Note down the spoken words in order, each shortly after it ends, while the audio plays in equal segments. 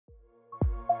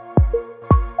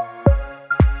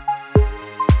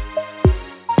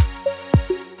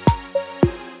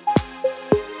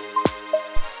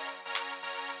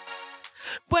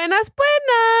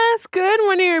Good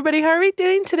morning, everybody. How are we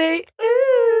doing today?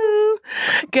 Ooh.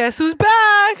 Guess who's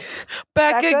back?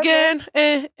 Back again.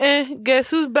 Guess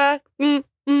who's back?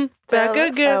 Back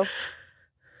again. Oh.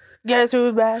 Guess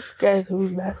who's back? Guess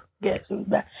who's back? Guess who's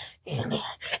back?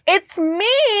 It's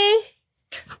me.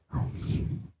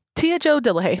 Tia Joe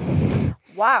Dillahay.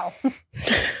 Wow.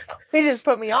 He just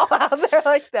put me all out there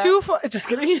like that. Just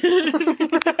kidding. I was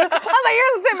like, you're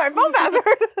going to say my phone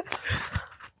password.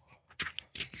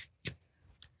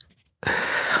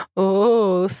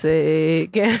 Oh, say,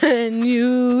 can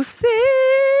you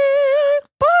see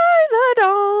by the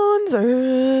dawn's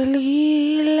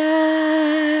early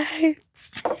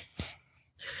lights?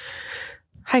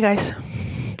 Hi, guys.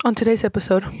 On today's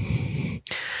episode,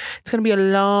 it's going to be a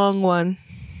long one.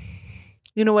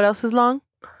 You know what else is long?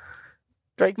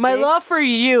 Drake's My Day. love for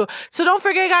you. So don't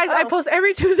forget, guys, I post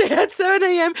every Tuesday at 7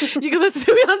 a.m. You can listen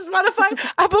to me on Spotify,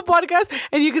 Apple Podcasts,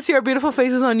 and you can see our beautiful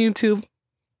faces on YouTube.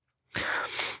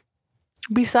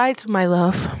 Besides my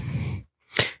love,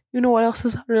 you know what else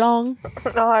is long?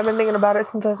 No, I've been thinking about it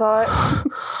since I saw it.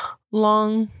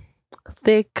 Long,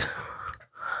 thick.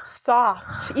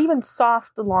 Soft. Even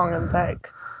soft, long, and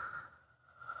thick.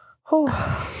 Oh.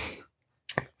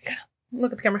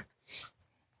 Look at the camera.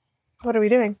 What are we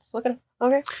doing? Look at it.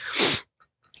 Okay.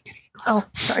 Oh,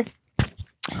 sorry.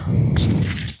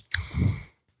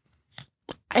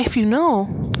 If you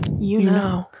know, you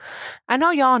know. I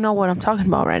know y'all know what I'm talking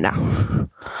about right now.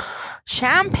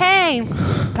 Champagne.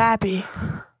 Pappy.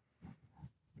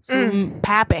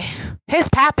 Pappy. His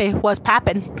pappy was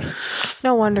papping.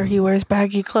 No wonder he wears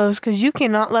baggy clothes, because you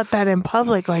cannot let that in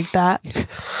public like that.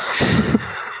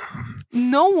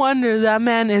 No wonder that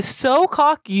man is so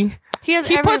cocky. He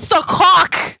puts the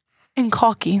cock in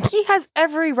cocky. He has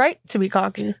every right to be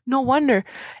cocky. No wonder.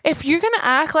 If you're going to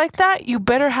act like that, you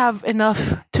better have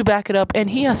enough to back it up. And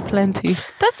he has plenty.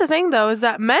 That's the thing, though, is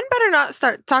that men better not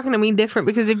start talking to me different,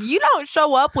 because if you don't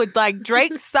show up with, like,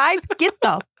 Drake's size, get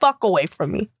the fuck away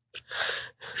from me.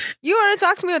 You want to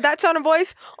talk to me with that tone of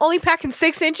voice? Only packing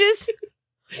 6 inches?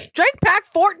 Drake packed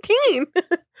 14.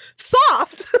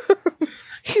 Soft.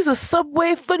 He's a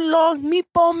Subway foot-long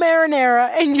meatball marinara.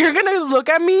 And you're going to look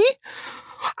at me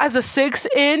as a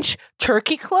 6-inch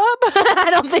turkey club? I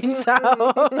don't think so.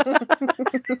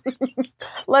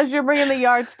 Unless you're bringing the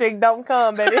yardstick, don't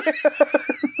come, baby.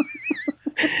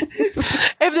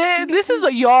 If this is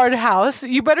a yard house,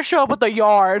 you better show up with a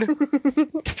yard.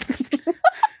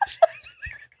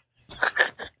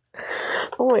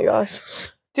 Oh my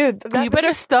gosh. Dude, You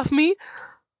better stuff me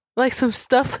like some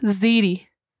stuffed ziti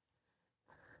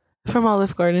from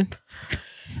Olive Garden.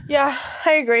 Yeah,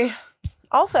 I agree.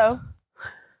 Also,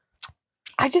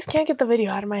 I just can't get the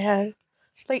video out of my head.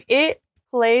 Like, it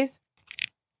plays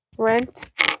rent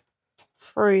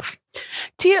free.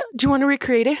 Tia, do you want to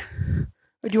recreate it?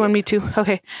 Or do you want me to?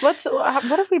 Okay. What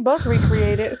if we both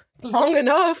recreate it? Long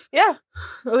enough. Yeah.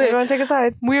 Okay. You want to take a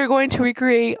side? We are going to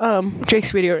recreate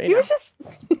Drake's video right You now. was just...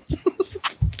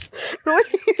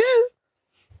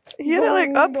 He had it,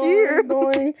 like, up here. And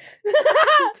then he,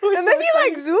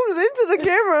 like, zooms into the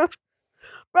camera.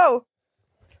 Bro.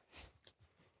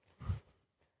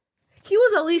 He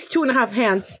was at least 2.5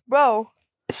 hands. Bro.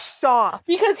 Soft.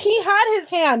 Because he had his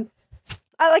hand.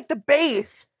 I like the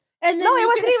base. And then No, it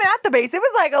wasn't even at the base. It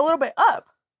was, like, a little bit up.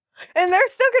 And there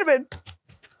still could have been...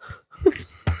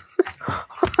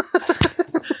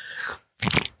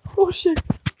 Oh, shit.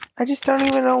 I just don't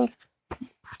even know.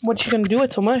 What you gonna do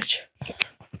with so much?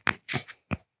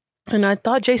 And I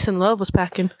thought Jason Love was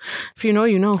packing. If you know,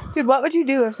 you know. Dude, what would you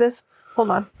do if this... Hold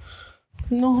on.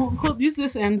 No, use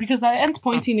this end because that end's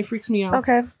pointing. It freaks me out.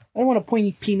 Okay. I don't want a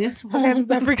pointy penis. Okay.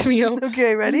 That freaks me out.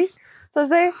 Okay, ready? So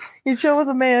say you chill with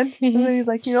a man, and then he's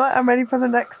like, you know what? I'm ready for the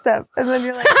next step. And then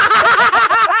you're like...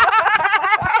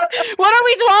 What are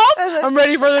we, 12? then- I'm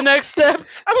ready for the next step.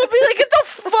 I'm gonna be like, get the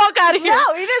fuck out of here.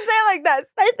 No, he didn't say it like that.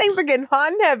 Say things are getting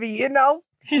hot and heavy, you know?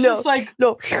 He's No. just like,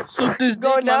 No. so this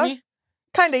Going dick, down? mommy?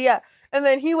 Kind of, yeah. And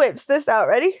then he whips this out.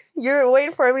 Ready? You're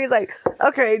waiting for him. He's like,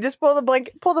 okay, just pull the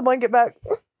blanket back.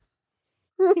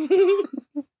 You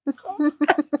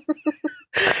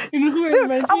know who it Dude,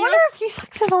 reminds I me wonder of? if he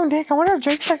sucks his own dick. I wonder if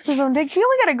Drake sucks his own dick. He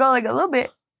only gotta go like a little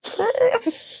bit.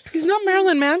 He's not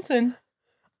Marilyn Manson.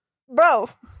 Bro,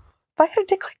 if I had a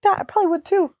dick like that, I probably would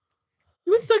too.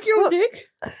 You would suck your own Well, dick?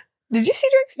 Did you see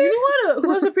Drake's dick? You know what?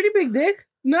 Who has a pretty big dick?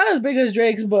 Not as big as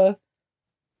Drake's, but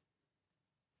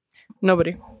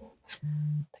nobody.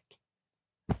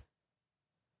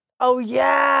 Oh,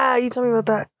 yeah. You told me about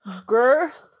that.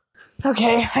 Girl.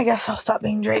 Okay, I guess I'll stop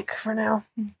being Drake for now.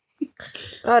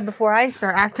 God, before I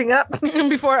start acting up,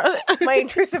 Before my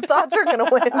intrusive thoughts are gonna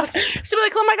win. she'll be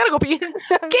like, Clem, I gotta go pee.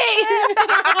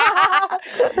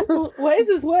 Okay. Why is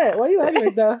this wet? Why are you acting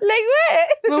like that? Like what?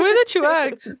 The way that you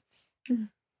act.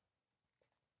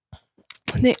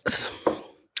 Thanks.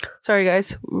 Sorry,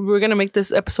 guys. We're gonna make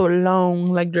this episode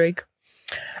long, like Drake.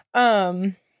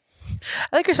 I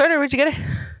like your sweater. Where'd you get it?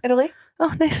 Italy.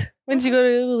 Oh, nice. When did you go to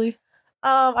Italy?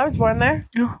 I was born there.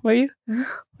 Oh, were you? Mhm.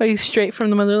 Are you straight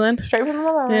from the motherland? Straight from the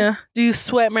mother. Yeah. Do you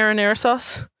sweat marinara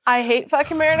sauce? I hate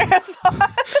fucking marinara sauce.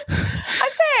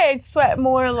 I'd say I'd sweat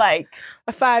more like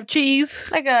A 5 cheese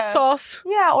a sauce?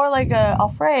 yeah, or like a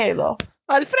Alfredo.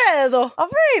 Alfredo.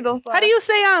 Alfredo sauce. How do you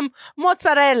say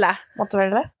mozzarella?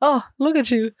 mozzarella? Oh, look at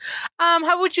you.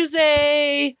 How would you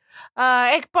say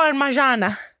egg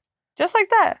parmigiana? Just like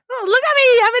that. Oh, look at me.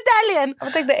 I'm Italian. I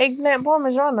would take the eggplant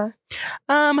parmigiana.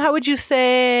 How would you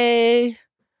say?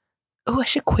 Oh, I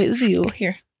should quiz you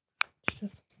here.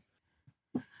 Jesus.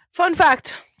 Fun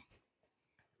fact: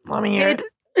 Let me hear it.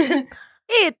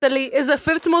 Italy is the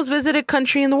 5th most visited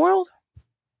country in the world.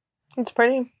 It's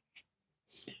pretty.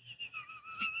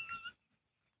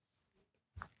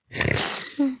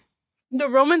 The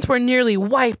Romans were nearly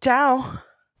wiped out.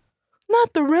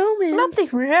 Not the Romans. Not the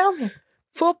Romans.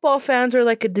 Football fans are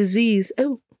like a disease.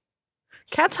 Oh,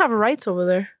 cats have rights over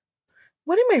there.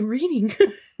 What am I reading?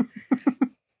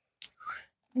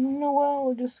 No, well,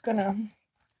 we're just gonna.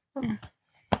 Yeah,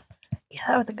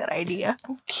 that was a good idea.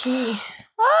 Okay.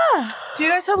 Ah. Do you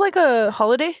guys have like a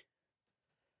holiday?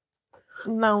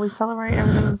 No, we celebrate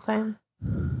everything the same.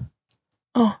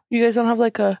 Oh, you guys don't have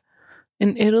like an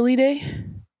Italy day?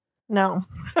 No.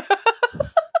 Let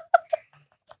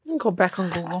me go back on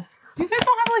Google. You guys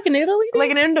don't have like an Italy day?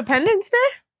 Like an Independence Day?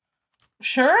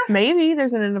 Sure. Maybe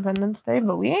there's an Independence Day,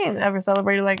 but we ain't ever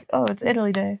celebrated like, oh, it's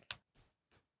Italy Day.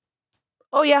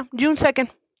 Oh yeah, June 2nd,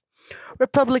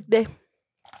 Republic Day.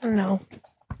 No.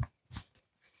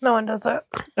 No one does that.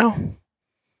 Oh,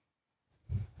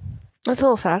 that's a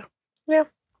little sad. Yeah.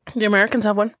 The Americans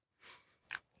have one.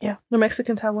 Yeah. The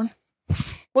Mexicans have one.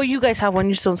 Well, you guys have one.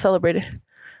 You just don't celebrate it.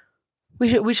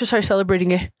 We should start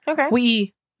celebrating it. Okay. We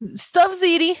eat stuffed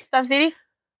ziti. Stuff City?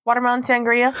 Watermelon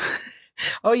sangria?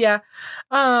 Oh yeah.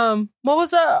 What was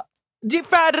the deep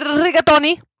fried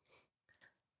rigatoni?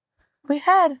 We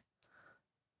had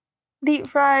deep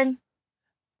fried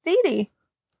ziti.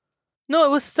 No, it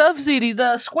was stuffed ziti.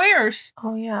 The squares.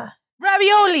 Oh, yeah.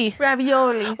 Ravioli.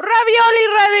 Ravioli.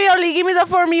 Ravioli. Give me the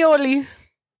formioli.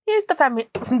 Here's the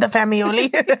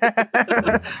famioli.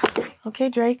 Okay,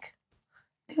 Drake.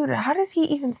 Dude, how does he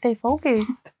even stay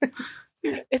focused?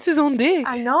 It's his own dick.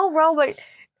 I know, bro, but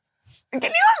can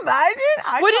you imagine?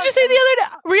 What did you say the other day,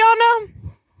 Rihanna?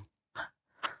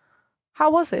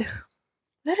 How was it?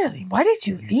 Literally, why did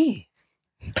you leave?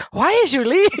 Why did you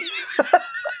leave?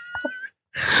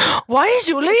 Why did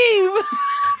you leave?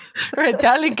 Her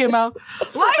Italian came out.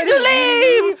 Why did you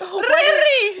leave?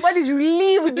 Riri! Why did you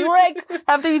leave, Drake?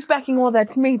 After he's packing all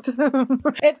that meat.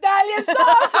 Italian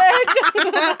sausage!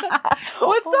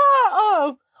 What's that?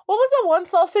 Oh, what was the one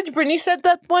sausage Brittany said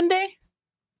that one day?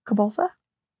 Cabosa?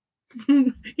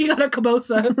 You got a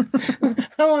cabosa.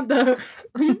 I want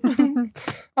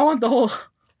the whole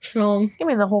schlong. Give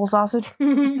me the whole sausage.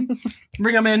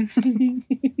 Bring them in.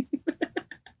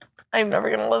 I'm never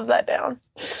gonna live that down.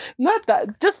 Not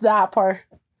that, just that part.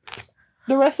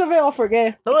 The rest of it I'll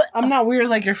forget. I'm not weird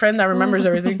like your friend that remembers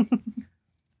everything.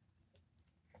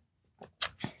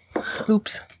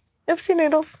 Oops. Oopsie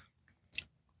noodles.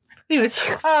 Anyways,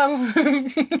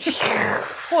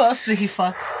 who else did he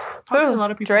fuck? Probably a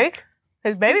lot of people. Drake?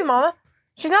 His baby mama?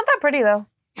 She's not that pretty though.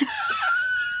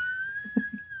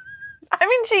 I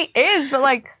mean, she is, but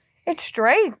like, it's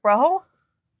Drake, bro.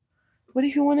 What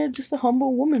if you wanted just a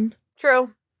humble woman?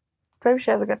 True. Maybe she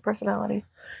has a good personality.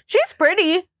 She's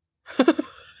pretty. But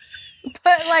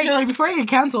like, Yeah, like before you get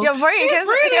canceled. yeah, before you She's get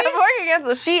pretty. yeah, before you get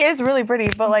canceled, she is really pretty,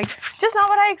 but like, just not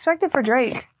what I expected for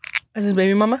Drake. As his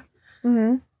baby mama?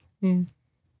 Mm-hmm.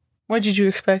 What did you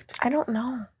expect? I don't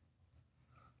know.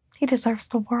 He deserves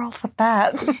the world with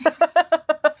that.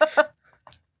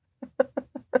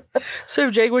 So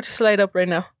if Jake were to slide up right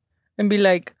now and be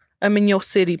like, I'm in your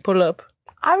city, pull up.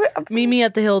 Meet me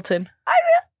at the Hilton.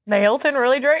 The Hilton,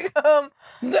 really, Drake? We're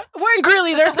in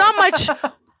Greeley. There's not much.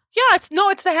 Yeah, it's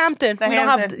the Hampton. The We don't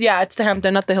have. Hampton. Yeah, it's the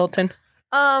Hampton, not the Hilton.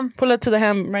 Pull up to the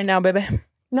Ham right now, baby.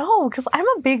 No, because I'm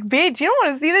a big bitch. You don't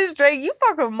want to see this, Drake. You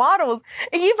fuck with models.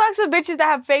 And you fucks with bitches that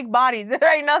have fake bodies.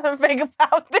 There ain't nothing fake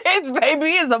about this,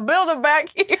 baby. It's a builder back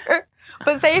here.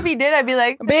 But say if he did, I'd be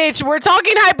like, Bitch, we're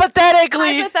talking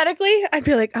hypothetically. hypothetically, I'd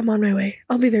be like, I'm on my way.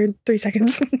 I'll be there in 3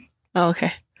 seconds. Oh,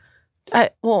 okay.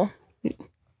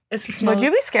 It's a smell. Would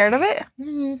you be scared of it?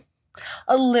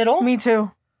 A little. Me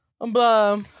too.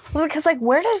 But Because like,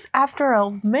 after a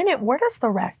minute, where does the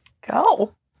rest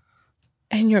go?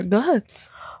 and your guts.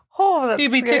 Oh, that's You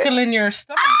be scary. tickling your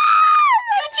stomach.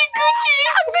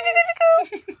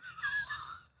 Gucci.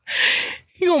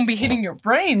 You gonna be hitting your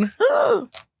brain. It's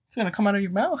gonna come out of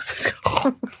your mouth.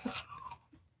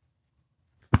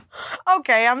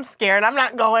 Okay, I'm scared. I'm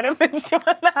not going if it's doing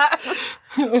that.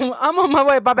 I'm on my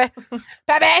way, baby.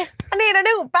 Baby. I need a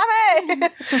new baby.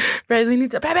 Riley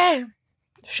needs a baby.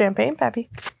 Champagne baby.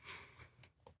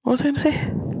 What was I gonna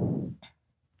say?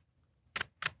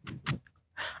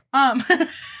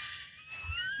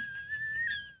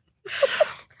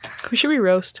 We should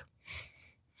roast.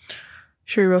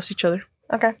 Should we roast each other?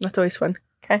 Okay. That's always fun.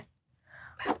 Okay.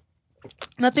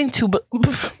 Nothing too, but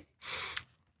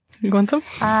you want some?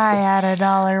 I had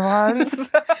 $1 once.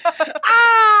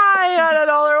 I had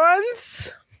 $1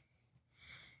 once.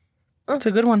 That's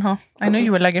a good one, huh? I know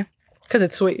you would like it because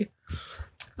it's sweet.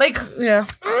 Like, yeah.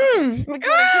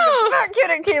 Not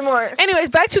kidding, more. Anyways,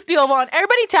 back to Theo Von.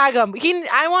 Everybody tag him.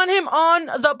 I want him on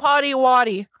the Potty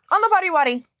Waddy. On the Potty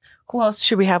Waddy. Who else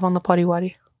should we have on the Potty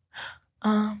Waddy?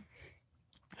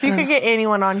 If you could get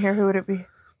anyone on here, who would it be?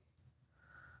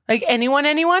 Like anyone?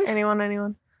 Anyone?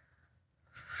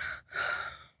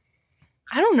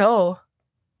 I don't know.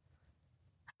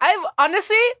 I've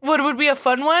honestly, what would be a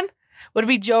fun one would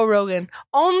be Joe Rogan.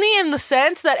 Only in the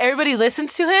sense that everybody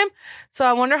listens to him. So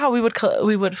I wonder how we would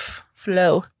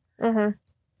flow. Mm-hmm.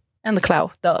 And the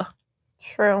clout, duh.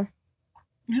 True.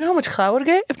 You know how much clout I would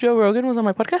get if Joe Rogan was on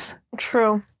my podcast?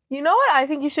 True. You know what I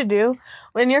think you should do?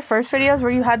 In your first videos where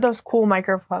you had those cool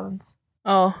microphones.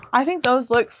 Oh, I think those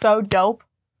look so dope.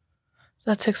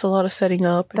 that takes a lot of setting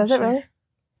up. Does it really?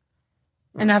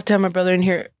 And I have to have my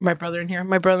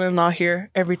brother-in-law here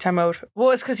every time I would.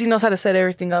 Well, it's because he knows how to set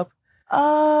everything up.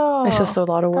 Oh. It's just a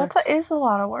lot of work. That is a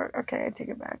lot of work. Okay, I take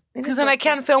it back. Because then I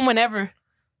can't film whenever.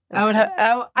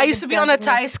 I used to be on a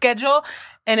tight schedule,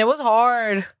 and it was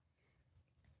hard.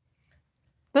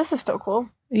 This is still cool.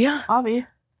 Yeah, Obvi.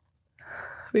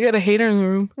 we got a hater in the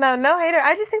room. No hater.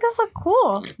 I just think those look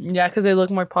cool. Yeah, because they look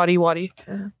more potty waddy.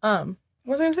 Mhm. What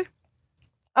was I gonna say?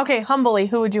 Okay, humbly,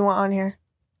 who would you want on here?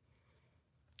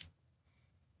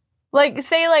 Like,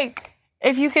 say, like,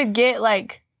 if you could get,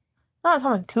 like, not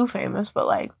someone too famous, but,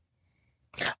 like...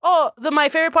 Oh, my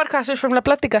favorite podcasters from La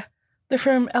Platica. They're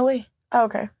from LA. Oh,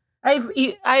 okay. I've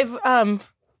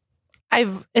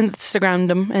Instagrammed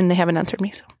them and they haven't answered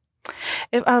me. So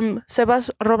if Sebas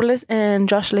Robles and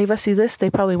Josh Leiva see this, they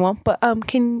probably won't. But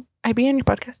can I be on your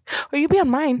podcast or you be on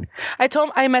mine? I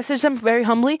messaged them very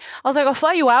humbly. I was like, I'll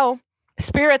fly you out.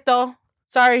 Spirit though.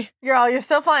 Sorry. You're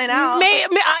still flying out.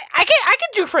 I can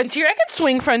do Frontier. I can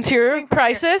swing Frontier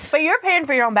prices. But you're paying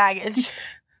for your own baggage.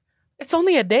 It's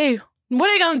only a day. What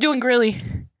are you gonna do in Greeley?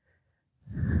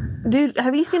 Dude,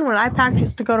 have you seen what I packed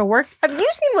just to go to work? Have you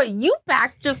seen what you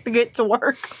packed just to get to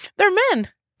work? They're men.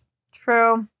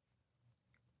 True.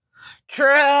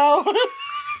 True.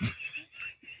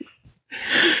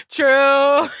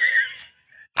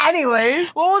 Anyways.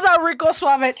 What was that Rico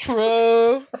Suave?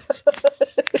 True.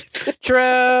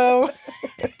 True.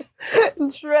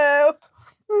 True.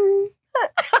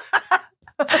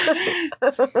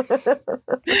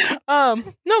 No,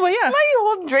 but yeah. Why are you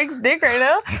holding Drake's dick right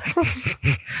now?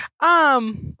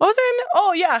 What was I?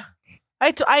 Oh yeah,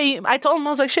 I told him I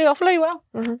was like, Shay, I'll fly you out.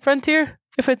 Mm-hmm. Frontier,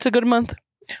 if it's a good month.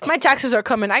 My taxes are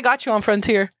coming. I got you on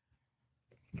Frontier.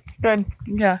 Good.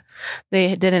 Yeah,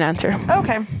 they didn't answer.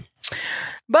 Okay.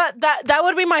 But that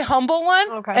would be my humble one.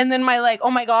 Okay. And then my like,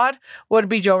 oh my god, would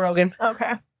be Joe Rogan.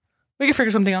 Okay. We can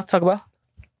figure something else to talk about.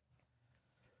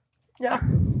 Yeah.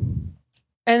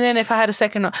 And then if I had a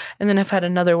second, and then if I had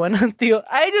another one, Theo,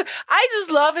 I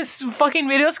just love his fucking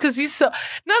videos because he's so, not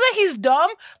that he's dumb,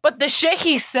 but the shit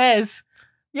he says.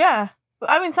 Yeah.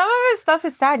 I mean, some of his stuff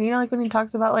is sad. You know, like when he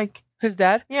talks about like His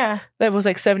dad, yeah, that was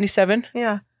like 77.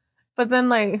 yeah. But then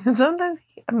like sometimes,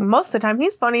 most of the time,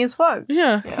 he's funny as fuck.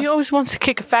 Yeah, he always wants to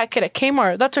kick a fat kid at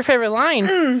Kmart. That's her favorite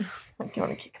line. Like you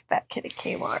want to kick a fat kid at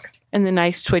Kmart. And then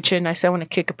I switch it and I say I want to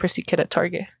kick a prissy kid at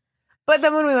Target. But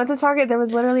then when we went to Target, there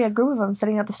was literally a group of them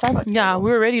sitting at the Starbucks. Yeah, table.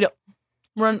 we were ready to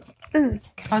run. Mm.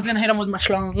 I was gonna hit him with my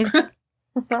schlong.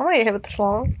 I'm gonna get hit with the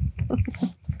schlong.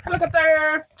 Look up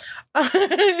there.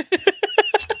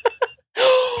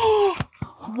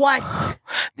 What?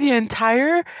 The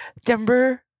entire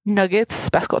Denver Nuggets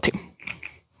basketball team.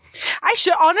 I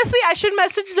should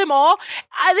message them all.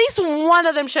 At least one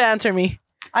of them should answer me.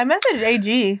 I messaged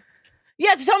AG.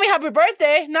 Yeah, to tell me happy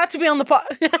birthday, not to be on the pod.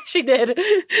 She did.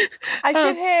 I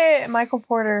should hit Michael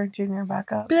Porter Jr.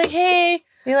 back up. Be like, hey.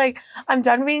 Be like, I'm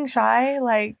done being shy.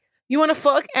 Like, You want to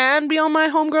fuck and be on my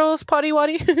homegirl's potty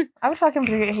waddy? I would fuck him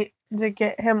to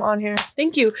get him on here.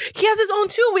 Thank you. He has his own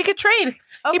too. We could trade.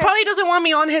 Okay. He probably doesn't want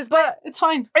me on his, but it's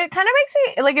fine. It kind of makes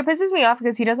me like it pisses me off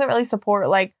because he doesn't really support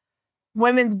like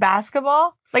women's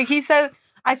basketball. Like he said,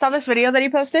 I saw this video that he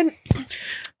posted,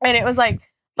 and it was like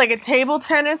a table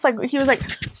tennis. Like he was like,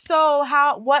 so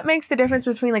what makes the difference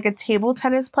between like a table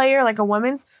tennis player, like a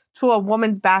women's, to a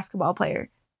woman's basketball player?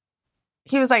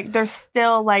 He was like, they're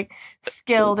still like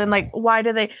skilled, and like why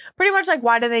do they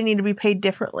need to be paid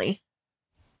differently?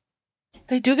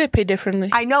 They do get paid differently.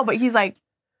 I know, but he's like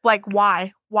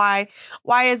why? Why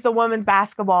is the women's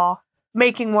basketball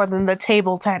making more than the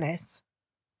table tennis?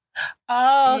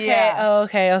 Oh, okay. Yeah. Oh,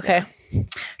 okay.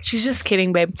 She's just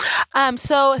kidding, babe.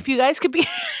 So if you guys could be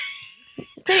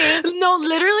no,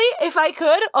 literally, if I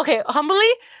could, okay,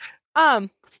 humbly,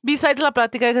 besides La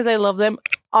Plática, because I love them,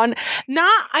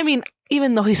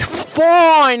 even though he's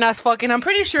fine as fucking, I'm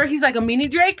pretty sure he's like a mini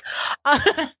Drake.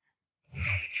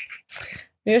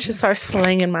 Maybe I should start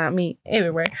slanging my meat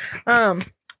everywhere. We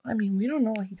don't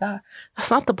know what he got.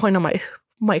 That's not the point of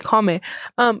my comment.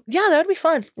 Yeah, that would be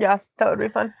fun. Yeah, that would be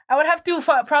fun. I would have to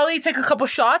probably take a couple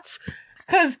shots,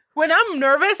 because when I'm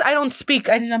nervous, I don't speak.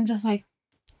 I'm just like...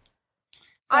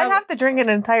 So I'd have to drink an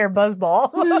entire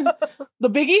buzzball. The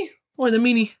biggie or the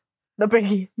mini? The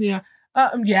biggie. Yeah.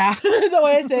 Yeah. The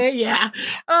way I say it, yeah.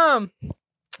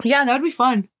 Yeah, that would be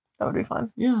fun. That would be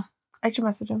fun. Yeah. I should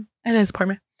message him. In his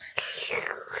apartment.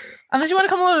 Unless you want to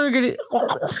come all the way to Gridley.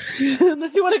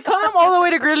 Unless you want to come all the way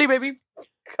to Gridley, baby.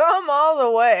 Come all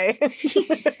the way.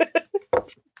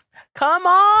 Come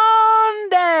on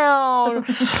down.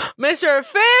 Mr.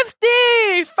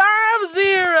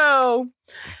 5050.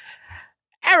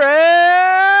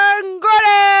 Aaron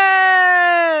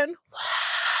Gordon.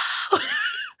 Wow.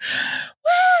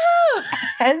 Wow.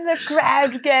 And the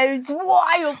crowd goes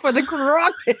wild for the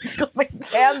Crockett going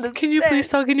down the Can you please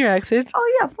talk in your accent?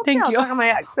 Oh, yeah. Thank you. I'll talk in my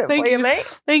accent Thank for you, you. mate.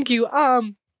 Thank you.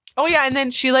 Oh, yeah, and then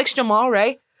she likes Jamal,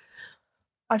 right?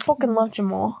 I fucking love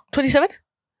Jamal. 27? Is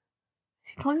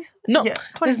he 27? No, Yeah, his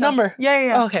 27. number.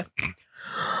 Yeah. Oh, okay. In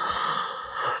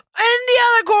the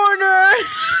other corner.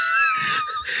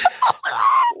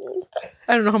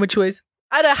 I don't know how much he weighs.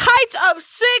 At a height of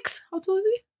 6. How tall is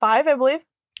he? 5, I believe.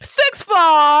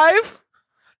 6'5".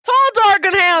 Tall, dark,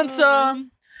 and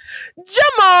handsome. Jamal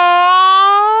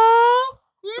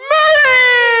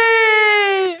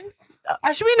Murray.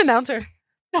 I should be an announcer.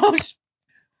 No,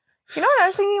 You know what I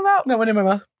was thinking about? no one in my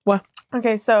mouth. What?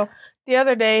 Okay, so the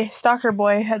other day, Stalker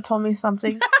Boy had told me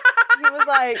something. He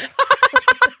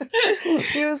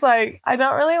was like, I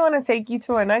don't really want to take you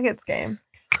to a Nuggets game.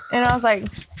 And I was like,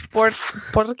 por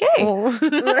qué? Oh.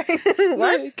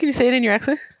 What? Can you say it in your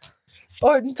accent?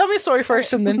 Or tell me a story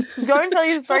first and then... Do I tell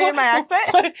you the story in my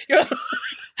accent?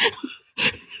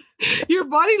 Your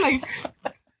body, like...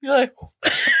 You're like... Do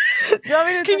you want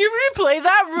me to Can you replay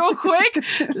that real quick?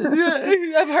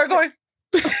 Of her going...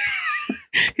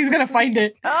 He's gonna find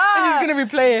it. And he's gonna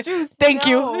replay it. Juice, Thank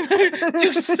no. you.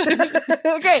 Juice.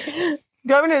 Okay. Do you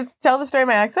want me to tell the story in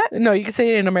my accent? No, you can say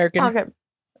it in American. Okay.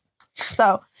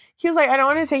 So he was like, I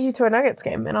don't want to take you to a Nuggets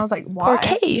game. And I was like, why?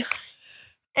 Okay.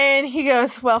 And he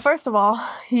goes, well, first of all,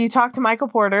 you talked to Michael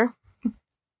Porter.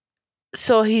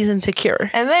 So he's insecure.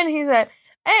 And then he said,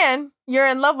 and you're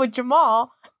in love with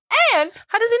Jamal. And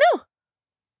How does he know?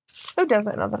 who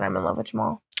doesn't know that I'm in love with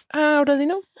Jamal? How does he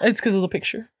know? It's because of the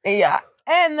picture. Yeah.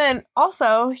 And then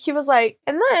also he was like,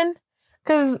 and then,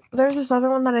 because there's this other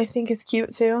one that I think is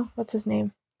cute too. What's his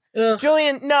name? Ugh.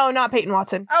 Julian. No, not Peyton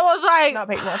Watson. I was like, Not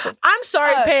Peyton Watson. I'm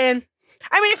sorry, Pan.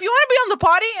 I mean, if you want to be on the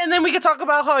potty and then we can talk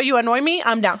about how you annoy me,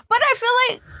 I'm down. But I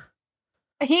feel like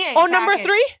he ain't. Oh, number packing.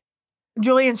 3?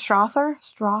 Julian Strother?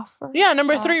 Yeah,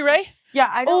 number 3, right? Yeah,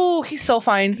 I know. Oh, he's so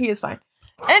fine. He is fine.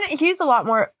 And he's a lot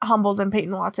more humble than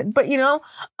Peyton Watson. But, you know,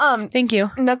 Thank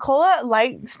you. Nicola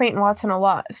likes Peyton Watson a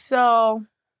lot. So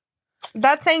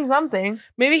that's saying something.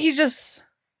 Maybe he's just,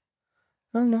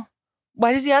 I don't know.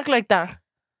 Why does he act like that?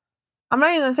 I'm not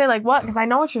even going to say like what, because I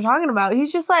know what you're talking about.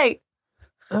 He's just like,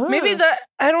 ugh. Maybe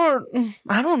I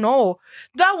don't know.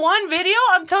 That one video,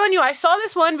 I'm telling you, I saw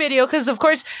this one video because, of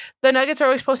course, the Nuggets are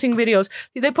always posting videos.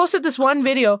 They posted this one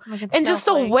video, Like it's and just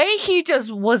the snowflake. way he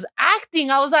just was acting,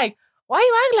 I was like, why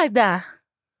you act like that?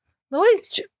 The way,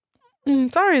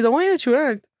 the way that you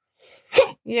act.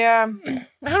 Yeah.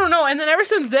 I don't know. And then ever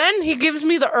since then, he gives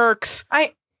me the irks.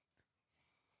 I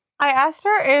asked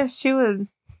her if she would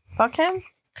fuck him.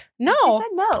 No, She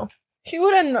said no. she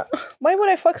wouldn't. Why would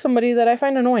I fuck somebody that I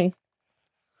find annoying?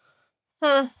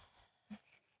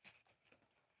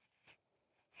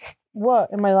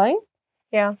 What? Am I lying?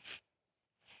 Yeah.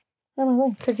 Why am I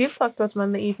lying? Because you fucked with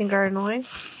men that you think are annoying.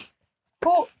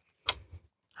 Oh,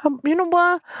 You know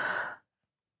what?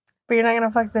 but you're not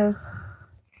gonna fuck this.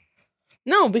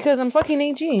 No, because I'm fucking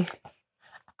AG.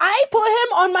 I put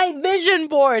him on my vision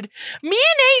board. Me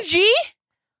and AG.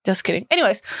 Just kidding.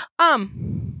 Anyways, what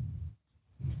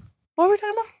were we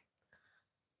talking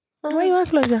about? Why you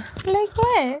act like that? Like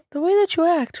what? The way that you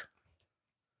act.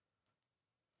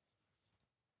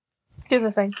 Do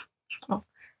the thing.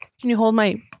 Can you hold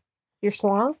my... Your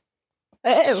schlong?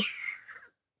 Ew.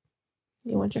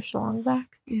 You want your schlong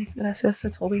back? Yes, gracias.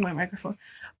 It's holding my microphone.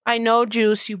 I know,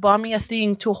 Juice, you bought me a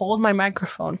thing to hold my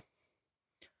microphone.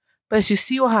 But as you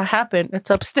see what happened,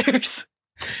 it's upstairs.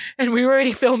 And we were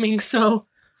already filming, so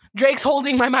Drake's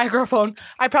holding my microphone.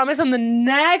 I promise on the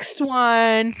next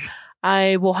one,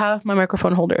 I will have my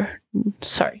microphone holder.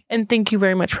 Sorry. And thank you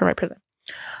very much for my present.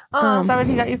 Is that what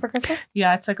he got you for Christmas?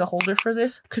 Yeah, it's like a holder for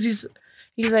this. Because he's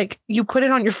like, you put it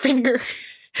on your finger.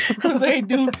 I was like, I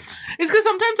do. It's because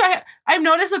sometimes I've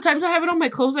noticed the times I have it on my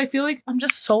clothes, I feel like I'm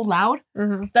just so loud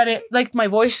that it, like, my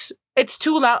voice, it's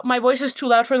too loud. My voice is too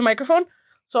loud for the microphone.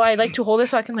 So I like to hold it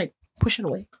so I can, like, push it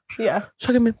away. Yeah. So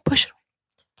I can push it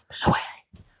away.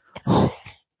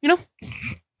 You know?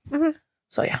 Mm-hmm.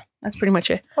 So yeah, that's pretty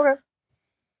much it. Okay.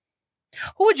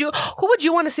 Who would you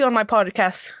want to see on my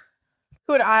podcast?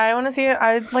 Who would I want to see?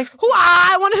 I'd like. Who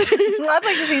I want to see? I'd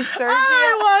like to see Sergio.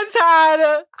 I once had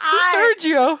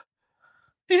Sergio.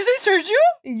 Did you say Sergio?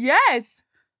 Yes.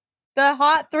 The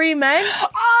hot three men.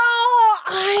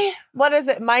 What is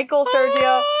it? Michael,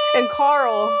 Sergio, and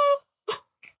Carl.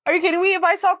 Are you kidding me? If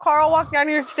I saw Carl walk down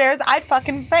your stairs, I'd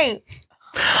fucking faint.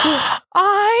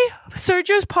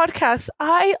 Sergio's podcast.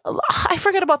 I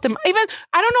forget about them. Even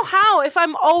I don't know how. If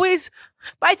I'm always,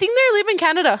 but I think they live in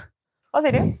Canada. Oh,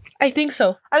 they do? I think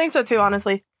so. I think so too,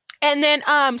 honestly. And then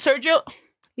Sergio,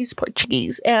 he's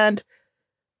Portuguese, and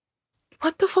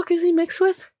what the fuck is he mixed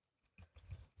with?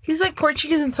 He's like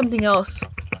Portuguese and something else.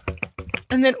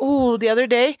 And then the other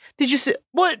day, did you see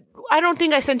what? I don't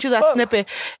think I sent you that snippet.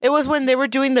 It was when they were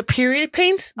doing the period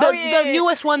paint. The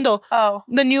newest one though. Oh.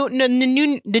 The new. We ran the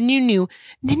new.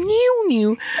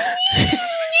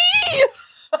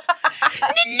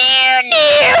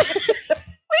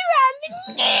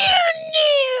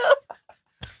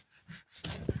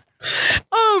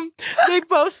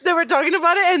 They were talking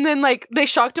about it, and then like they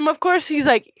shocked him. Of course, he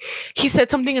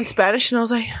said something in Spanish, and I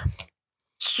was like,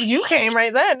 you came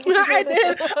right then. I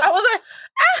did. I was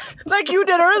like you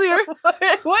did earlier.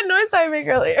 What noise did I make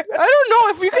earlier? I don't know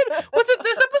if you could. Was it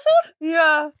this episode?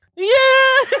 Yeah.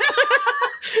 Yeah.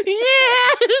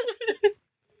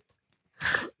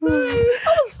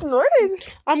 I was snorting.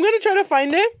 I'm gonna try to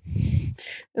find it,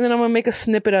 and then I'm gonna make a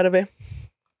snippet out of it.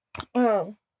 Yeah.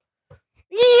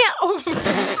 Yeah.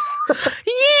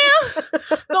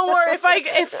 Don't worry.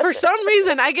 If for some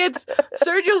reason I get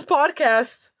Sergio's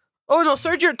podcast. Oh no,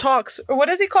 Sergio Talks. Or what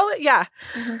does he call it? Yeah.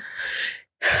 Mm-hmm.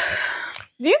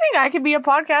 Do you think I could be a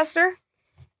podcaster?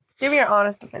 Give me your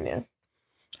honest opinion.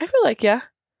 I feel like yeah.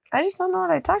 I just don't know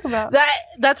what I talk about.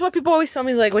 That's what people always tell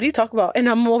me. Like, what do you talk about? And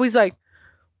I'm always like,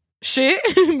 shit.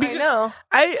 I know.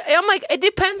 I'm like, it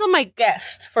depends on my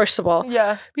guest. First of all,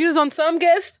 yeah. Because on some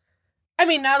guests, I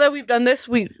mean, now that we've done this,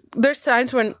 there's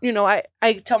times when I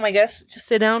tell my guests just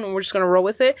sit down and we're just gonna roll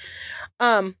with it.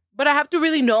 But I have to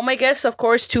really know my guests, of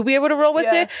course, to be able to roll with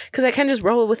it, because I can't just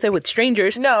roll with it with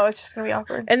strangers. No, it's just gonna be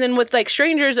awkward. And then with like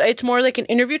strangers, it's more like an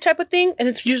interview type of thing, and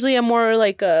it's usually a more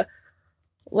like a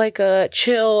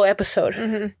chill episode.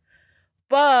 Mm-hmm.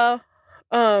 But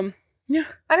yeah,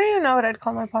 I don't even know what I'd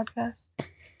call my podcast.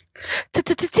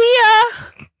 Tia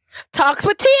Talks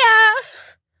with Tia.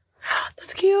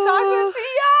 That's cute. Talks with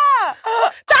Tia.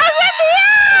 Talks with Tia.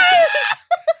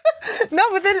 No,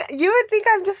 but then you would think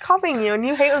I'm just copying you, and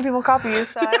you hate when people copy you.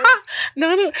 So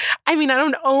No. I mean, I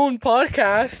don't own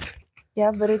podcast.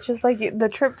 Yeah, but it's just like the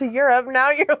trip to Europe. Now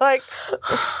you're like,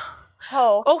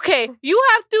 oh, okay. You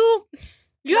have to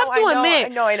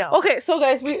admit. I know. Okay, so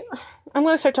guys, I'm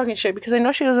gonna start talking shit because I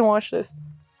know she doesn't watch this.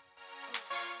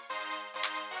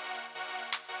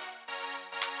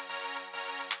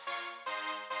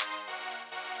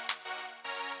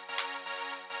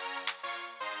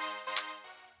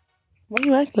 Why do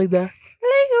you act like that?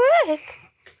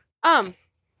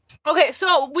 Okay,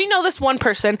 so we know this one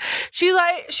person. She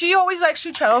always likes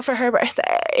to travel for her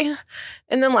birthday.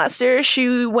 And then last year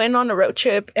she went on a road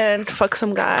trip and fucked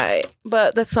some guy.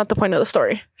 But that's not the point of the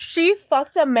story. She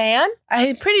fucked a man?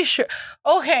 I'm pretty sure.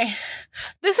 Okay.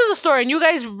 This is a story, and you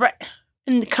guys write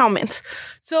in the comments.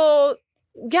 So,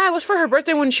 yeah, it was for her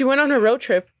birthday when she went on her road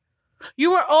trip.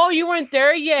 You weren't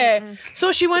there? Yeah. Mm-mm.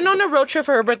 So she went on a road trip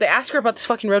for her birthday. Ask her about this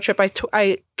fucking road trip.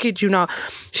 I kid you not.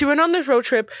 She went on this road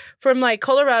trip from like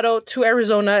Colorado to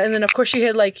Arizona. And then of course she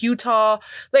hit like Utah,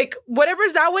 like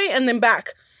whatever's that way and then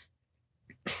back.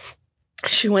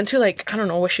 She went to like, I don't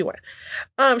know where she went.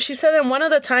 She said that one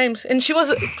of the times, and she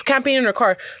was camping in her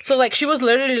car. So like she was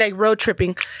literally like road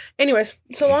tripping. Anyways,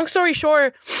 so long story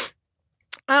short,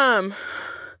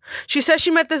 she said she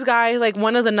met this guy like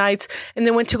one of the nights and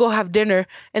they went to go have dinner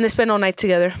and they spent all night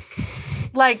together.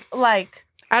 Like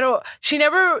she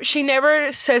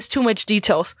never says too much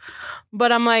details.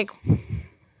 But I'm like,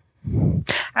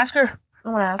 ask her.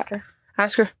 I'm gonna ask her.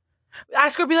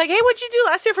 Ask her, be like, hey, what'd you do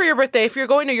last year for your birthday if you're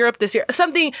going to Europe this year?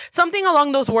 Something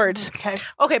along those words.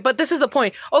 Okay, but this is the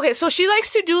point. Okay, so she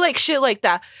likes to do like shit like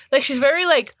that. Like she's very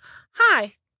like,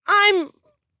 hi,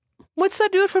 what's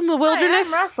that dude from the wilderness?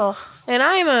 Hi, I'm Russell. And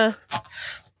I'm a...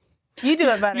 You do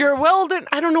it better. You're wilderness...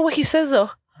 I don't know what he says,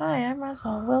 though. Hi, I'm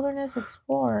Russell, wilderness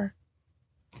explorer.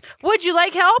 Would you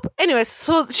like help? Anyways,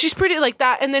 so she's pretty like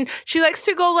that. And then she likes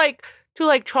to go, like, to,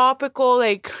 like, tropical,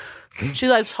 like... She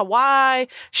likes Hawaii.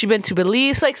 She's been to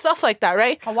Belize, like, stuff like that,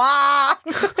 right? Hawaii.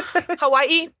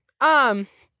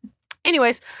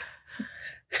 Anyways...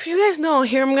 If you guys know,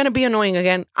 here I'm gonna be annoying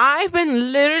again. I've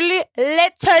been literally been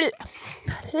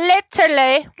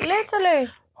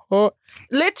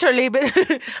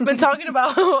talking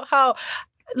about how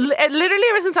literally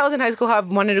ever since I was in high school, I've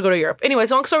wanted to go to Europe. Anyways,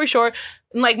 long story short,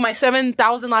 like my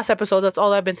 7,000 last episode, that's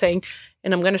all I've been saying,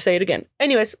 and I'm gonna say it again.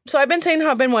 Anyways, so I've been saying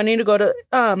how I've been wanting to go to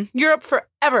Europe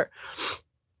forever.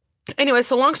 Anyway,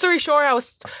 so long story short, I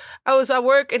was at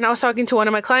work and I was talking to one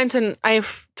of my clients and I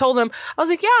told him, I was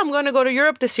like, yeah, I'm going to go to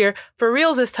Europe this year for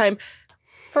reals this time.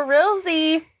 For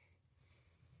realsy.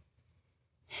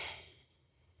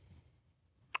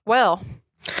 Well,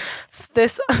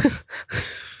 this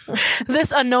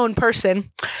unknown person,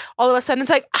 all of a sudden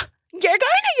it's like, you're going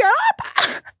to Europe?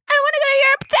 I want to go to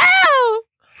Europe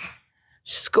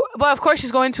too. But of course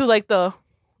she's going to like the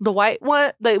white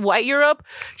one, the white Europe.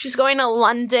 She's going to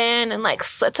London and like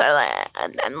Switzerland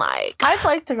and like. I'd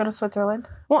like to go to Switzerland.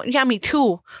 Well, yeah, me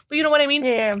too. But you know what I mean?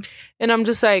 Yeah. And I'm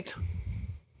just like,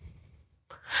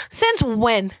 since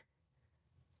when?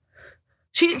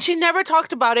 She never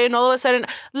talked about it, and all of a sudden,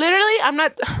 literally, I'm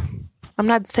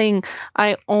not saying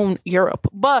I own Europe,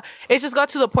 but it just got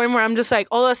to the point where I'm just like,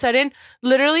 all of a sudden,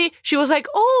 literally, she was like,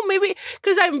 oh, maybe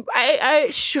because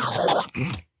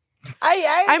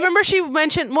I remember she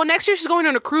mentioned, well, next year she's going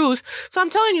on a cruise. So I'm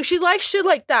telling you, she likes shit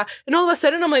like that. And all of a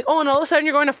sudden, I'm like, oh, and all of a sudden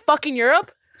you're going to fucking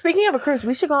Europe? Speaking of a cruise,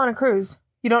 we should go on a cruise.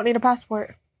 You don't need a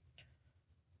passport.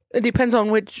 It depends on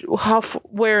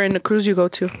where in the cruise you go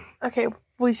to. Okay,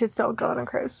 we should still go on a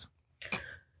cruise.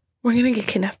 We're going to get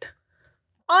kidnapped.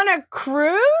 On a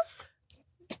cruise?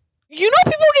 You know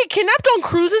people get kidnapped on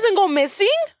cruises and go missing?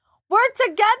 We're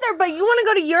together, but you want to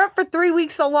go to Europe for 3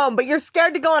 weeks alone, but you're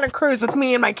scared to go on a cruise with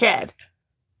me and my kid.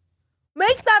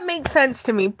 Make that make sense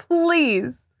to me,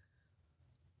 please.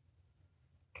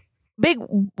 Big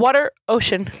water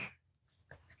ocean.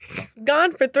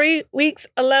 Gone for 3 weeks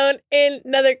alone in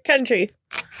another country.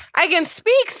 I can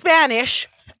speak Spanish.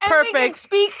 And perfect. We can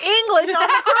speak English on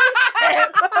the cruise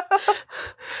ship.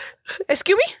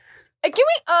 Excuse me?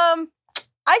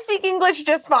 I speak English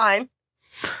just fine.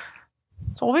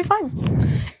 So we'll be fine.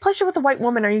 Plus, you're with a white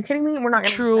woman. Are you kidding me? We're not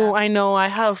gonna. True, I know. I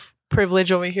have privilege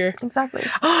over here. Exactly.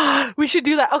 We should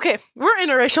do that. Okay, we're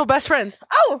interracial best friends.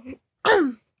 Oh,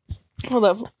 hold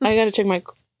up. I gotta check my.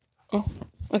 Oh,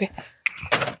 okay.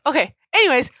 Okay.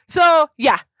 Anyways, so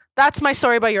yeah, that's my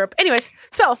story about Europe. Anyways,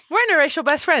 so we're interracial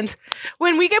best friends.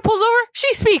 When we get pulled over,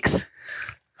 she speaks.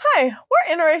 Hi, we're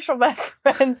interracial best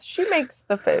friends. She makes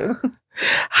the food.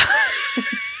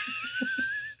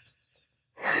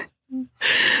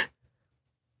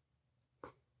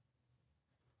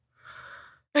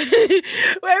 Every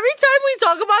time we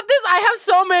talk about this, I have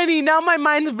so many. Now my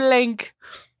mind's blank.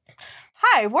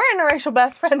 Hi, we're interracial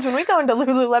best friends. When we go into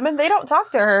Lululemon, they don't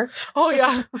talk to her. Oh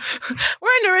yeah,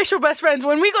 we're interracial best friends.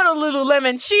 When we go to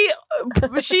Lululemon, she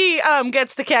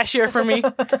gets the cashier for me.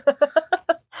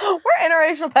 We're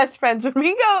interracial best friends. When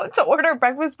we go to order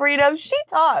breakfast burritos, she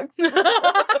talks.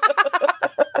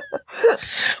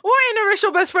 We're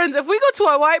interracial best friends. If we go to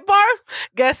a white bar,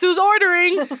 guess who's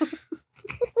ordering?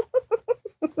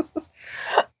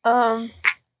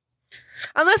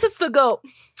 Unless it's the GOAT,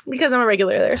 because I'm a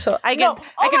regular there, so I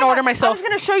can order myself. I was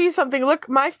gonna show you something. Look,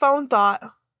 my phone thought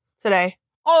today.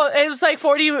 Oh, it was like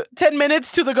 10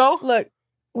 minutes to the go. Look,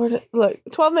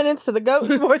 12 minutes to the GOAT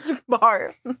Sports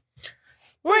Bar.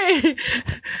 Wait.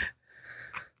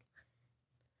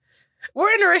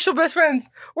 We're interracial best friends.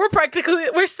 We're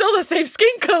still the same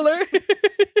skin color.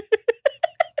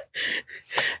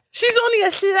 She's only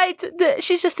a slight,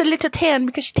 she's just a little tan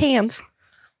because she tans.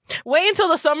 Wait until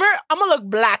the summer, I'm gonna look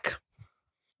black.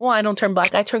 Well, I don't turn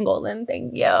black, I turn golden.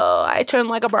 Thank you. I turn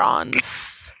like a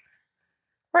bronze.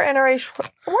 We're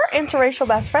interracial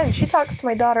best friends. She talks to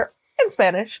my daughter in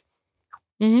Spanish.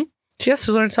 Mm-hmm. She has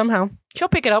to learn somehow. She'll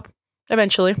pick it up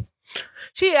eventually.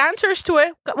 She answers to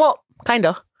it. Well, kind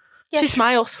of. Yes. She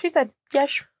smiles. She said,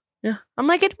 yes. Yeah. I'm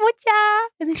like, mucha.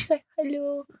 And then she's like,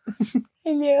 hello.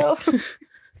 Hello.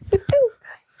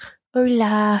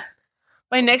 Hola.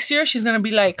 By next year, she's going to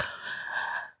be like,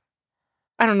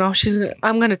 I don't know.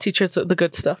 I'm going to teach her the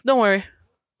good stuff. Don't worry.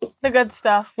 The good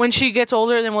stuff. When she gets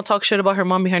older, then we'll talk shit about her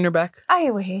mom behind her back. Ay,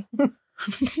 wey. We're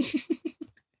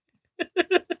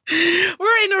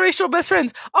interracial best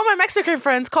friends. All my Mexican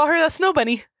friends call her the Snow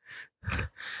Bunny.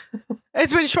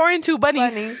 It's been shortened to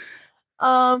Bunny.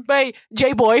 By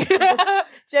J-Boy.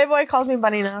 J-Boy calls me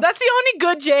Bunny now. That's the only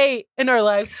good J in our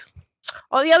lives.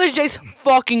 All the other J's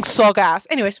fucking suck ass.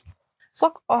 Anyways.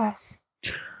 Suck ass.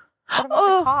 What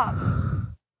about the cop?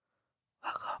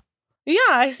 Yeah,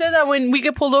 I said that when we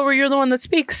get pulled over, you're the one that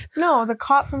speaks. No, the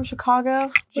cop from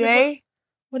Chicago. Jay.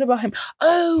 What about him?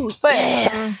 Oh, But,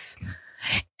 yes.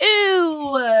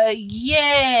 Ooh,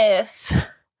 yes.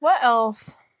 What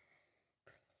else?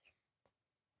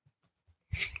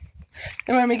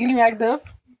 Am I making you act up?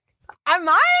 Am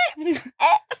I?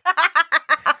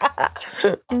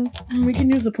 We can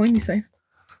use the pointy side.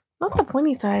 Not the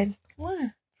pointy side.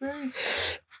 What?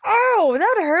 Oh,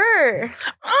 that would hurt.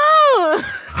 Oh!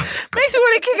 Makes me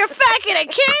want to kick a fat kid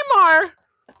at Kmart.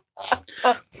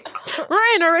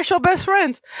 Ryan, our racial best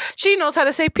friends. She knows how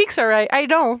to say pizza right. I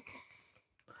don't.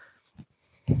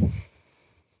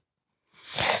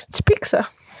 It's pizza.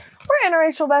 We're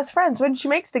interracial best friends. When she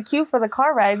makes the cue for the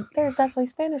car ride, there's definitely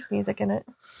Spanish music in it.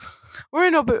 We're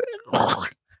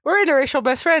interracial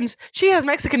best friends. She has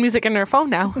Mexican music in her phone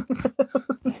now.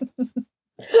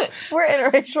 We're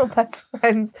interracial best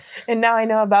friends, and now I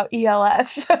know about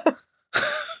ELS.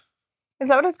 Is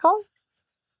that what it's called?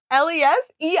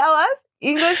 LES? ELS?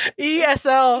 English?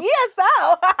 ESL.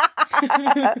 ESL!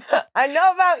 I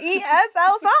know about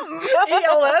ESL something.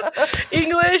 ELS.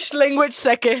 English language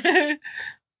second.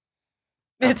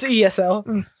 It's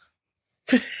ESL.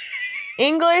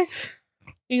 English?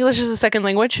 English is a second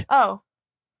language. Oh.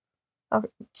 Okay.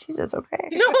 Jesus, okay.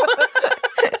 No.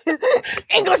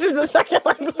 English is a second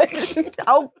language.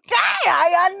 Okay,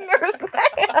 I understand.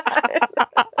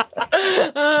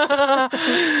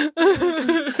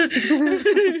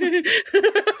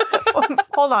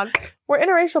 Hold on. We're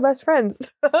interracial best friends.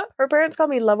 Her parents call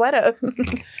me La Güera.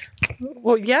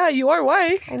 Well, yeah, you are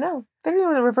white. I know. They didn't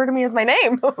even refer to me as my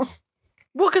name.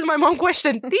 Well, because my mom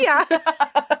questioned Tia.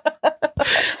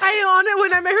 I on it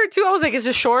when I met her too. I was like, "Is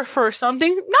it short for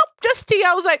something?" Nope, just Tia.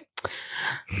 I was like,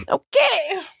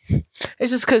 "Okay."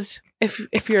 It's just because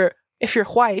if you're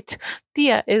white,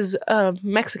 Tia is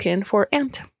Mexican for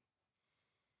aunt.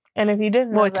 And if you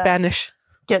didn't know Well, it's that, Spanish.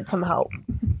 get some help.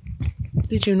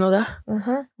 Did you know that?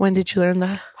 Mm-hmm. When did you learn that?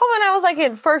 When I was like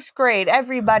in first grade,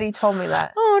 everybody told me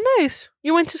that. Oh, nice.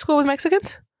 You went to school with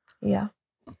Mexicans? Yeah.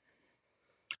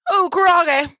 Oh,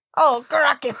 karage. Oh,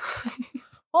 cricket.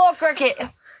 Oh, cricket.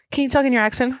 Can you talk in your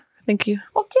accent? Thank you.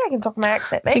 Okay, I can talk my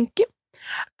accent, babe. Thank you.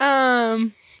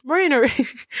 Marina.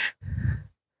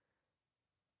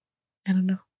 I don't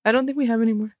know. I don't think we have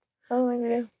any more. I don't think we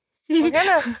do. We're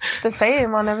gonna the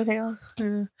same on everything else.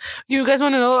 Yeah. You guys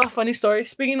want to know a funny story?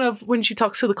 Speaking of when she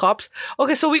talks to the cops.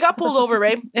 Okay, so we got pulled over,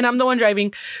 right? And I'm the one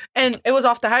driving. And it was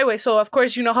off the highway. So, of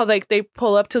course, you know how like they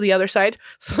pull up to the other side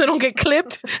so they don't get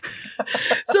clipped?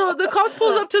 So the cops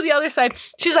pulls up to the other side.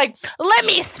 She's like, let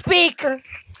me speak.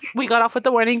 We got off with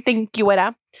the warning. Thank you,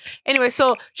 Era. Anyway,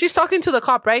 so she's talking to the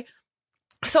cop, right?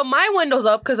 So my window's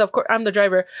up because, of course, I'm the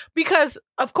driver. Because,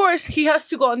 of course, he has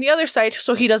to go on the other side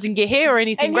so he doesn't get hit or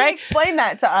anything, And right? you explain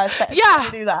that to us. That Yeah.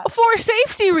 you do that. For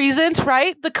safety reasons,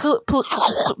 right? The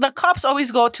cops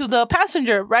always go to the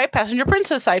passenger, right? Passenger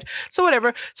princess side. So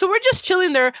whatever. So we're just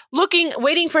chilling there, looking,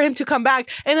 waiting for him to come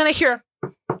back. And then I hear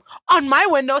on my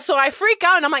window. So I freak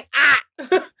out and I'm like, ah.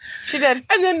 She did.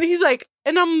 And then he's like,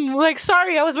 and I'm like,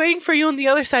 sorry, I was waiting for you on the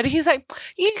other side. And he's like,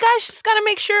 you guys just got to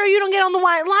make sure you don't get on the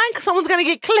white line because someone's going to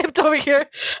get clipped over here.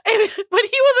 But he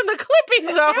was in the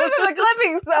clipping zone. He was in the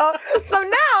clipping zone. So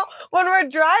now, when we're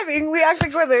driving, we act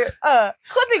like we're the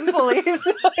clipping police. He's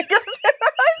like, you're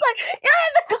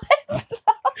in the clip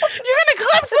zone. You're going to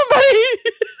clip somebody.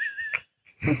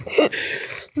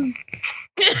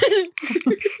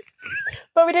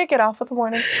 But we did get off with a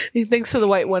warning. Thanks to the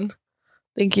white one.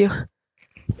 Thank you.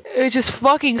 it's just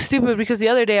fucking stupid because the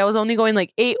other day I was only going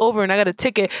like 8 over and I got a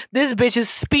ticket. This bitch is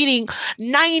speeding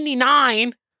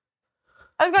 99.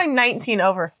 I was going 19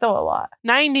 over. Still a lot.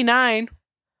 99.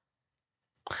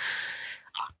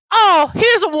 Oh,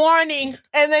 here's a warning.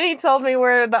 And then he told me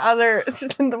where the other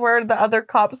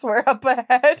cops were up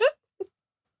ahead.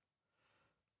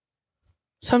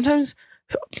 Sometimes,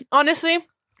 honestly,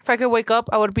 if I could wake up,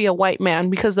 I would be a white man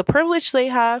because the privilege they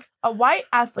have. A white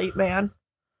athlete man.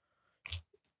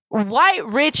 White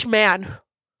rich man.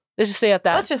 Let's just stay at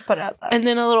that. Let's just put it at that. And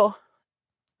then a little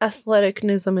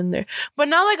athleticnism in there. But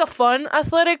not like a fun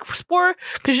athletic sport.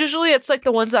 Because usually it's like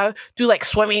the ones that do like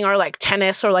swimming or like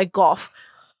tennis or like golf.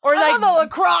 Or I'm like on the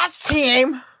lacrosse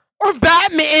team. Or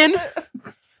badminton.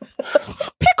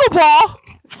 Pickleball.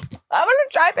 I'm gonna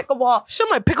try pickleball. Show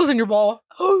my pickles in your ball.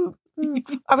 Are we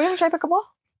gonna try pickleball?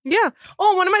 Yeah.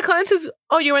 Oh, one of my clients is...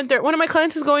 Oh, you went there. One of my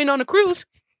clients is going on a cruise.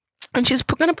 And she's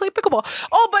going to play pickleball.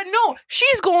 Oh, but no.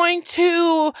 She's going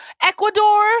to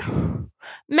Ecuador,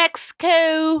 Mexico.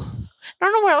 I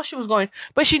don't know where else she was going.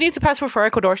 But she needs a passport for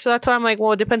Ecuador. So that's why I'm like,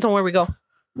 well, it depends on where we go.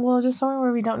 Well, just somewhere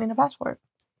where we don't need a passport.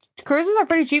 Cruises are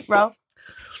pretty cheap, bro.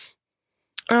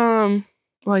 Well,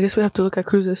 I guess we have to look at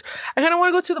cruises. I kind of want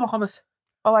to go to the Bahamas.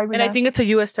 Oh, I And I think it's a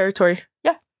U.S. territory.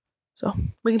 Yeah. So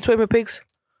we can swim with pigs.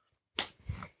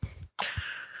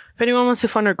 If anyone wants to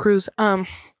fund our cruise,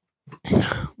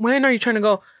 when are you trying to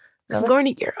go? I'm going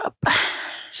to Europe.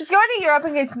 She's going to Europe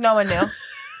in case no one knew.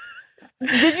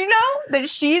 Did you know that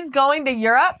she's going to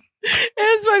Europe?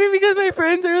 It's funny because my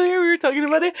friends earlier, we were talking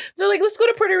about it. They're like, let's go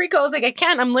to Puerto Rico. I was like, I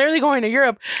can't. I'm literally going to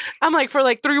Europe. I'm like, for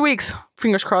like 3 weeks.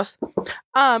 Fingers crossed.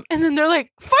 And then they're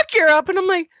like, fuck Europe. And I'm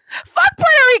like, fuck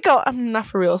Puerto Rico. I'm not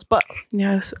for reals. But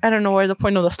yes, I don't know where the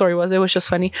point of the story was. It was just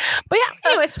funny. But yeah,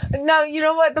 anyways. No, you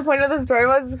know what the point of the story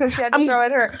was? Because she had to throw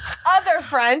in her other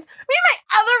friends. Me and my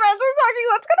other friends were talking,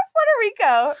 let's go to Puerto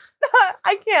Rico.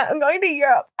 I can't. I'm going to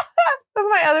Europe. Those are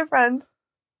my other friends.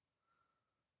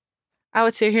 I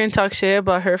would sit here and talk shit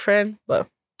about her friend, but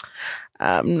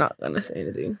I'm not going to say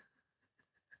anything.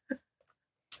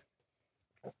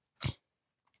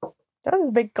 That was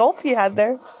a big gulp you had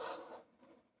there.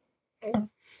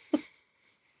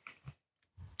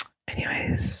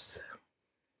 Anyways.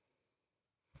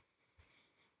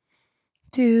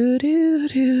 Do, do, do,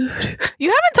 do. You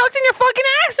haven't talked in your fucking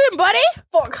accent, buddy.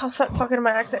 Fuck, I'll stop talking in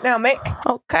my accent now, mate.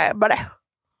 Okay, buddy.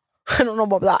 I don't know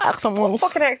what that accent was. What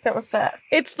fucking accent was that?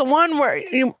 It's the one where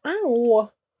you...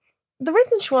 Ow. The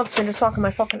reason she wants me to talk in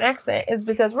my fucking accent is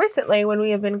because recently when we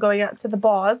have been going out to the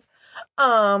bars,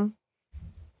 how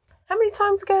many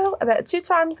times ago? About 2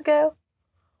 times ago,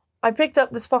 I picked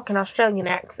up this fucking Australian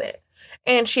accent.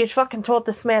 And she had fucking told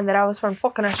this man that I was from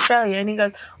fucking Australia. And he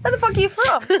goes, where the fuck are you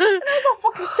from? And I go,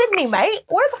 fucking Sydney, mate.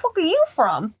 Where the fuck are you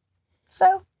from?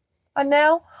 So, and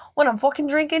now, when I'm fucking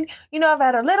drinking, you know I've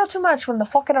had a little too much when the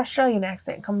fucking Australian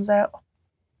accent comes out.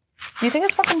 Do you think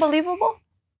it's fucking believable?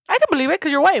 I can believe it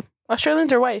because you're white.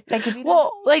 Australians are white. Like if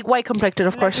you like white complected,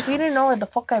 of course. If you didn't know where the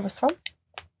fuck I was from?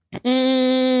 I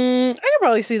can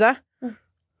probably see that.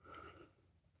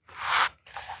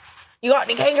 You got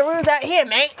any kangaroos out here,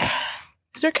 mate?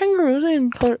 Is there kangaroos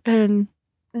in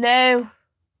No.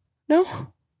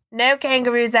 No? No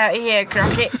kangaroos out here,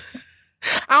 Crockett.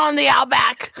 On the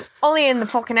Outback. Only in the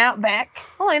fucking Outback.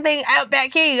 Only thing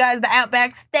Outback here, you guys, the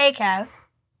Outback Steakhouse.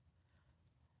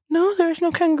 No, there's no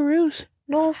kangaroos.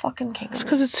 No fucking kangaroos. It's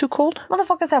because it's too cold?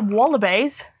 Motherfuckers have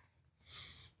wallabies.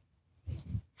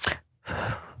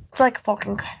 It's like a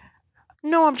fucking...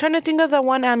 No, I'm trying to think of that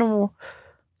one animal.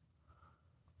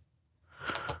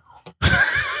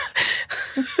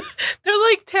 They're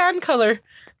like tan color.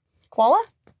 Koala?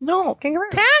 No. Kangaroo?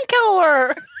 Tan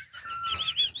color.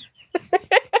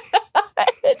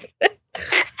 It's a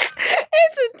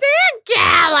tan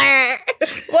color.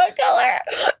 What color?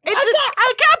 It's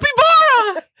a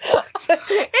capybara.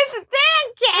 It's a tan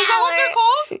color. Is that what they're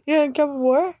called? Yeah,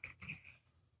 capybara.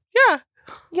 Yeah.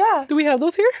 Yeah. Do we have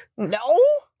those here? No.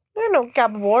 There are no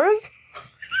capybaras.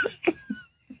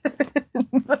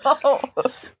 No.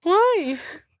 Why?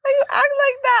 Why you act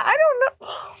like that? I don't know.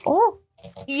 Oh.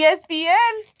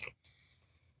 ESPN.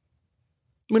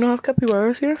 We don't have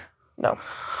capybaras here? No.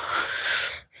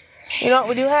 You know what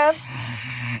we do have?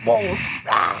 Wolves.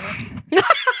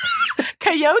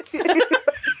 Coyotes. we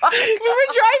were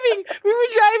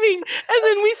driving, and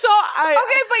then we saw.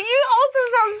 Okay, but you also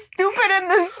sound stupid in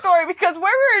this story because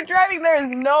where we were driving, there is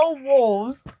no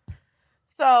wolves.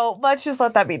 So let's just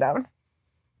let that be known.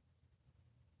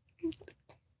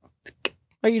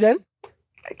 Are you done?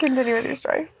 Continue with your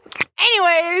story.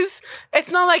 Anyways,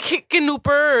 it's not like Hickenlooper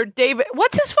or David.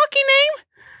 What's his fucking name?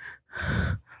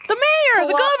 The mayor,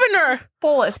 the governor. more.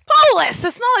 Polish. Polish.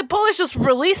 It's not like Polish just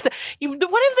released it. What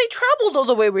if they traveled all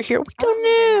the way over here? We don't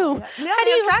know. Yeah, How do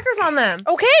you trackers on them?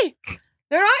 Okay.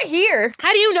 They're not here.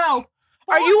 How do you know?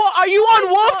 Are you on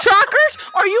Wolf Trackers?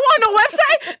 Are you on the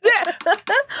website?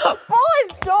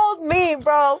 Polish told me,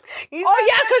 bro.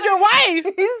 Because you're white.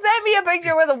 He sent me a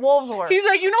picture where the wolves were. He's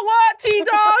like, you know what,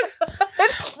 T-Dog?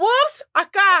 Wolves?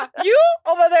 Acá. You?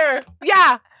 Over there.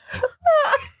 Yeah.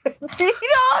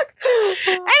 T-Dog.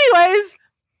 Anyways.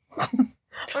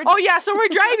 Oh, yeah, so we're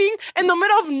driving in the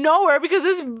middle of nowhere because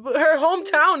her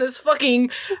hometown is fucking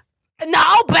in the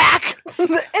outback. In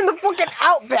the fucking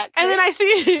outback. And then I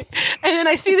see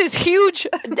this huge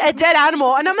dead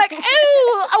animal, and I'm like, ew,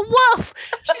 a wolf.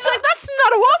 She's like, that's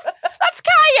not a wolf, that's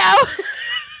coyote.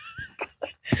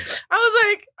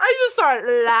 I just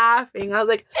started laughing. I was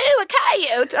like, ew, a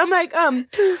coyote. I'm like,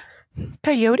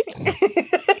 coyote? A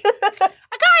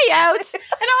coyote.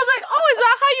 And I was like, oh, is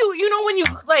that how you know when you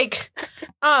like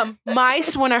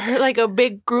mice, when I heard like a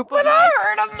big group of mice? I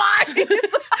heard of mice.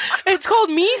 It's called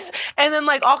meese. And then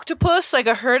like octopus, like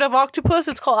a herd of octopus,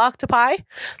 it's called octopi.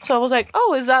 So I was like,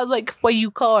 oh, is that like what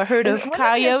you call a herd of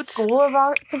coyotes? School of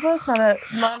octopus, not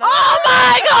Oh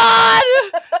my god!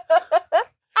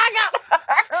 I got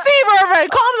Steve Irvin,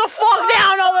 calm the fuck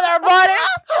down over there, buddy.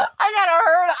 I got a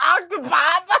herd of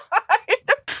octopi.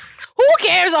 Who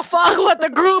cares a fuck what the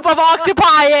group of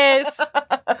octopi is?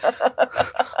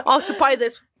 Octopi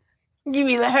this. Give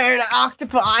me the herd of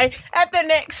octopi. At the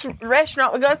next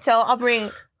restaurant we go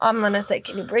to, I'm gonna say,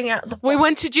 can you bring out the We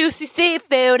went to Juicy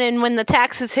Seafood, and when the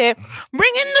taxes hit,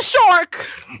 bring in the shark.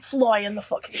 Fly in the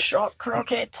fucking shark,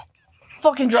 Crockett.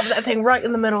 Fucking drop that thing right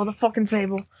in the middle of the fucking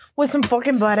table with some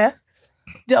fucking butter.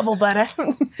 Double butter.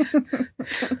 Would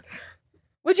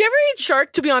you ever eat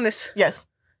shark, to be honest? Yes.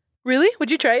 Really? Would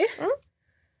you try it?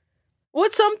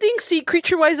 What's something sea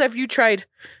creature wise have you tried?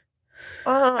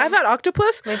 I've had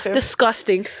octopus. Me too.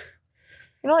 Disgusting.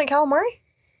 You don't like calamari?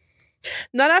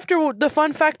 Not after the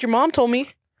fun fact your mom told me.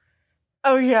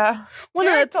 Oh yeah.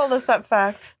 You told us that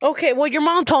fact. Okay, well your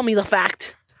mom told me the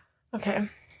fact. Okay.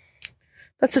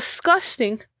 That's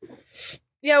disgusting.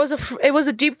 Yeah, it was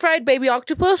a deep fried baby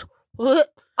octopus. I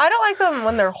don't like them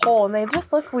when they're whole and they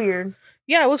just look weird.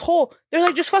 Yeah, it was whole. They're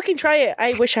like, just fucking try it.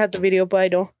 I wish I had the video, but I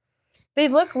don't. They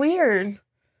look weird.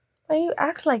 Why do you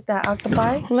act like that,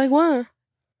 octopi? Like what?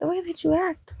 The way that you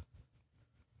act.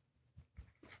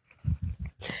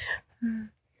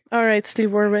 All right,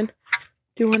 Steve Irwin.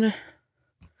 Do you want to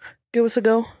give us a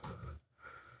go?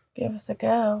 Give us a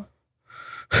go.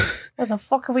 Where the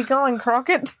fuck are we going,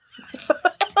 Crockett?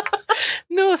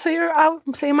 No, say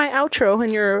my outro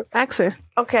in your accent.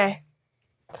 Okay.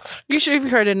 You should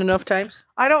have heard it enough times.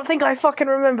 I don't think I fucking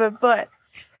remember, but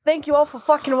thank you all for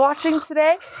fucking watching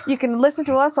today. You can listen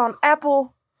to us on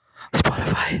Apple...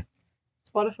 Spotify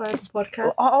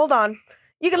podcast. Hold on.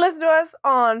 You can listen to us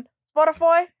on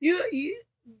Spotify. You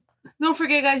don't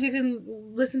forget, guys, you can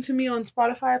listen to me on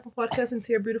Spotify, Apple Podcasts, and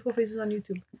see our beautiful faces on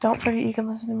YouTube. Don't forget you can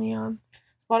listen to me on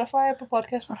Spotify, Apple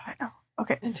Podcasts. Spotify. Oh,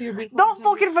 okay. And to your beautiful Don't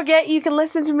fucking forget you can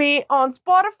listen to me on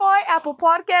Spotify, Apple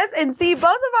Podcasts, and see both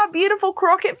of our beautiful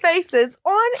Crockett faces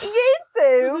on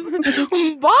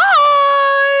YouTube.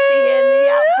 Bye! See you in the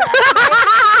outback.